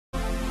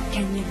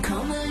Can you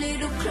come a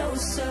little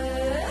closer?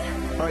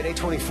 All right,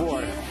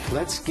 8:24.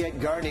 Let's get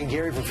gardening.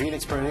 Gary from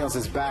Phoenix Perennials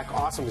is back.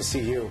 Awesome to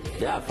see you.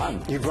 Yeah,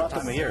 fun. You brought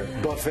time the of year.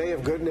 buffet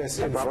of goodness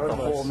in front of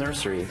the us. whole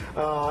nursery.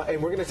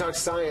 And we're going to talk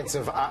science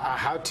of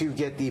how to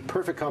get the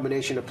perfect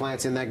combination of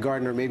plants in that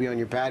garden or maybe on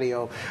your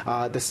patio.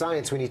 The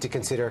science we need to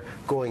consider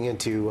going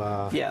into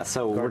Yeah,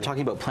 so gardening. we're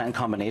talking about plant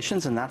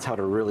combinations, and that's how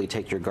to really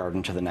take your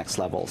garden to the next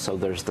level. So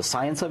there's the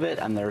science of it,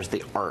 and there's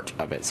the art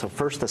of it. So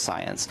first, the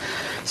science.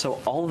 So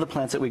all of the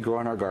plants that we grow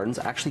in our gardens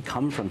actually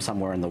come from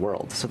somewhere in the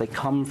world. So they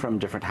come from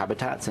different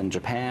habitats in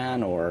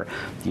Japan or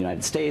the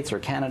United States or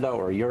Canada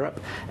or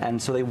Europe,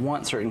 and so they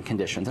want certain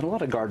conditions. And a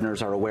lot of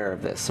gardeners are aware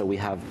of this. So we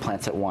have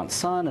plants that want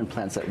sun and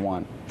plants that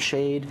want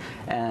shade,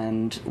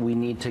 and we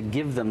need to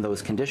give them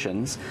those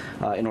conditions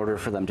in order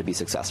for them to be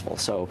successful.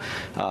 So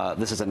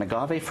this is an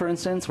agave, for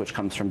instance, which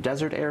comes from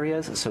desert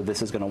areas. So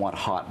this is going to want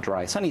hot,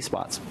 dry, sunny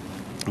spots.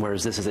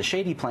 Whereas this is a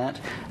shady plant,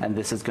 and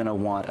this is going to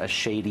want a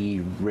shady,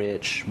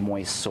 rich,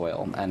 moist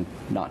soil, and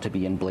not to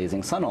be in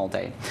blazing sun all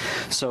day.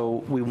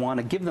 So we want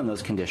to give them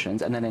those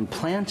conditions, and then in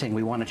planting,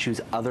 we want to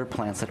choose other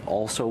plants that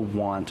also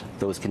want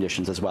those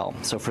conditions as well.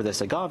 So for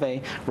this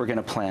agave, we're going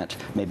to plant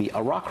maybe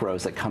a rock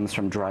rose that comes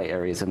from dry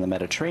areas in the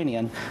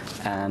Mediterranean,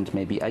 and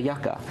maybe a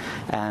yucca.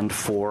 And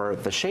for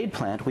the shade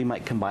plant, we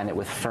might combine it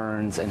with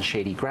ferns and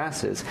shady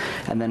grasses,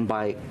 and then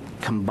by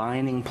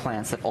combining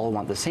plants that all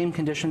want the same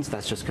conditions,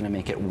 that's just going to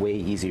make it way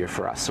easier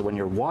for us. So when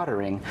you're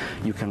watering,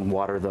 you can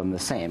water them the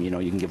same. You know,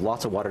 you can give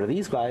lots of water to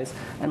these guys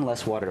and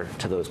less water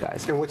to those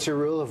guys. And what's your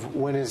rule of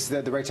when is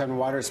the right time to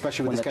water,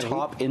 especially with When this the kind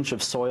of heat? top inch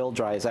of soil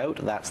dries out,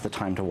 that's the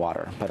time to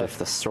water. But if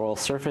the soil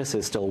surface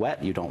is still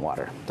wet, you don't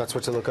water. That's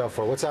what to look out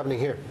for. What's happening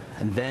here?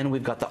 And then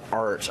we've got the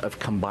art of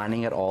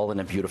combining it all in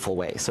a beautiful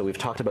way. So we've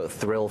talked about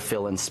thrill,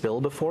 fill, and spill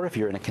before. If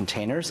you're in a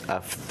containers, a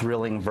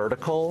thrilling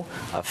vertical,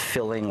 a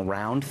filling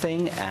round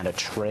thing, and a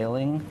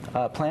trailing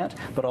plant.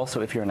 But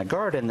also if you're in a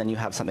garden, then you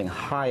have something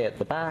high at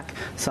the back,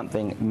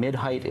 something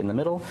mid-height in the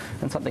middle,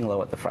 and something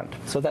low at the front.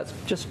 So that's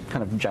just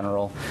kind of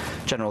general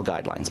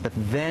guidelines. But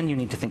then you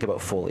need to think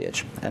about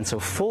foliage. And so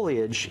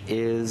foliage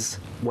is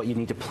what you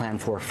need to plan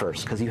for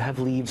first, because you have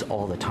leaves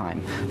all the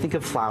time. Think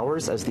of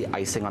flowers as the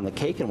icing on the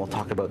cake, and we'll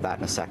talk about that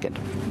in a second.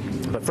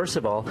 But first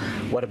of all,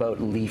 what about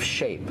leaf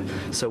shape?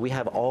 So we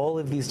have all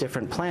of these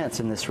different plants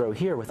in this row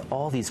here with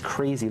all these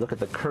crazy, look at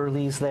the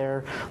curlies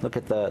there, look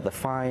at the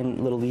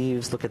fine little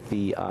leaves, look at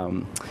the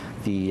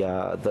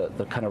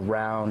kind of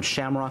round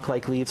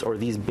shamrock-like leaves, or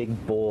these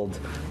big bold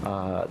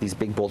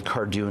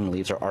cardoon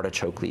leaves or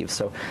artichoke leaves.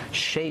 So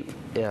shape,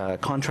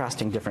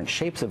 contrasting different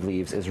shapes of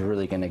leaves is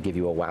really going to give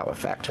you a wow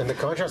effect. And the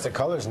contrast of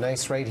color is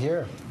nice right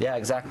here. Yeah,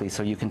 exactly.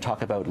 So you can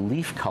talk about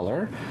leaf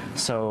color.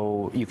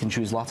 So you can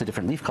choose lots of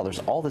different leaf colors,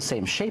 all the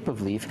same shape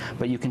of leaf,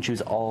 but you can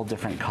choose all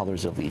different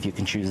colors of leaf. You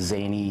can choose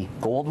zany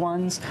gold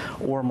ones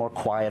or more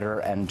quieter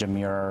and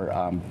demure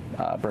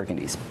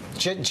burgundies.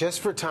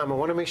 Just for time, I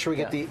want to make sure we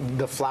get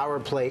the flower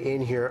play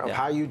in here of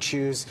how you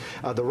choose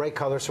the right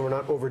color so we're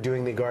not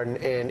overdoing the garden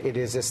and it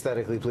is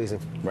aesthetically pleasing.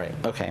 Right.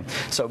 Okay.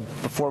 So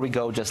before we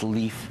go, just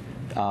leaf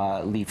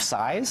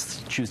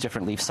size, choose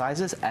different leaf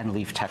sizes, and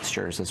leaf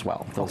textures as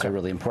well. Those are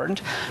really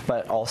important.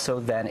 But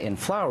also then in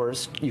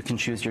flowers, you can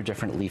choose your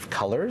different leaf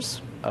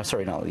colors.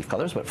 Sorry, not leaf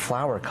colors, but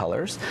flower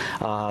colors,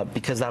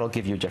 because that'll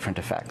give you different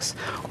effects.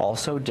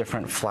 Also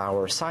different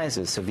flower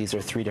sizes. So these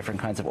are 3 different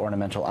kinds of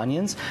ornamental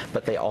onions,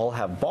 but they all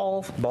have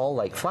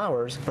ball-like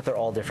flowers, but they're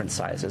all different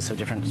sizes. So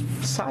different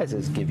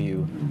sizes give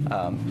you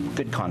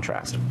good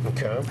contrast.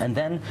 Okay. And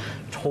then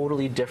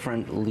totally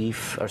different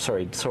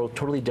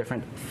totally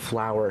different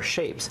flower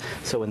shapes.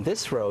 So in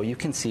this row, you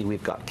can see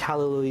we've got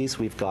calla lilies,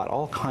 we've got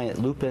all kinds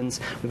of lupins,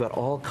 we've got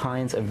all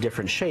kinds of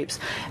different shapes,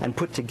 and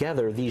put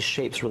together, these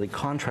shapes really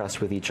contrast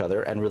with each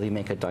other and really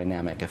make a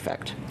dynamic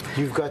effect.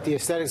 You've got the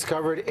aesthetics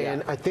covered,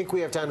 and I think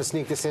we have time to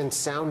sneak this in.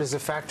 Sound is a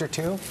factor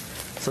too?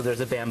 So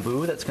there's a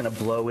bamboo that's going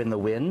to blow in the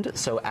wind,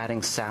 so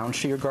adding sound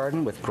to your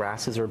garden with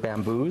grasses or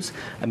bamboos.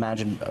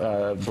 Imagine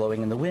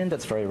blowing in the wind,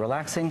 that's very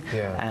relaxing,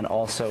 and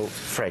also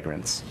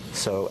fragrance.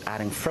 So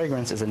adding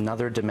fragrance is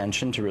another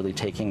dimension to really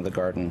taking the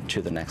garden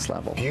to the next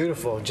level.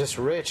 Beautiful, just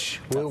rich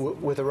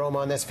with aroma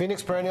on this.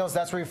 Phoenix Perennials,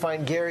 that's where you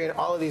find Gary and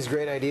all of these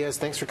great ideas.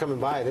 Thanks for coming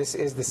by. This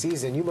is the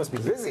season. You must be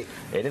busy.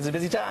 It is a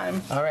busy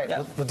time. All right,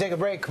 we'll take a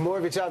break. More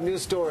of your top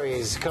news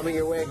stories coming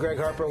your way. Greg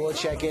Harper will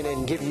check in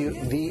and give you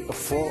the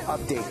full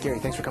update. Gary,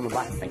 thanks for coming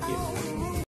by. Thank you.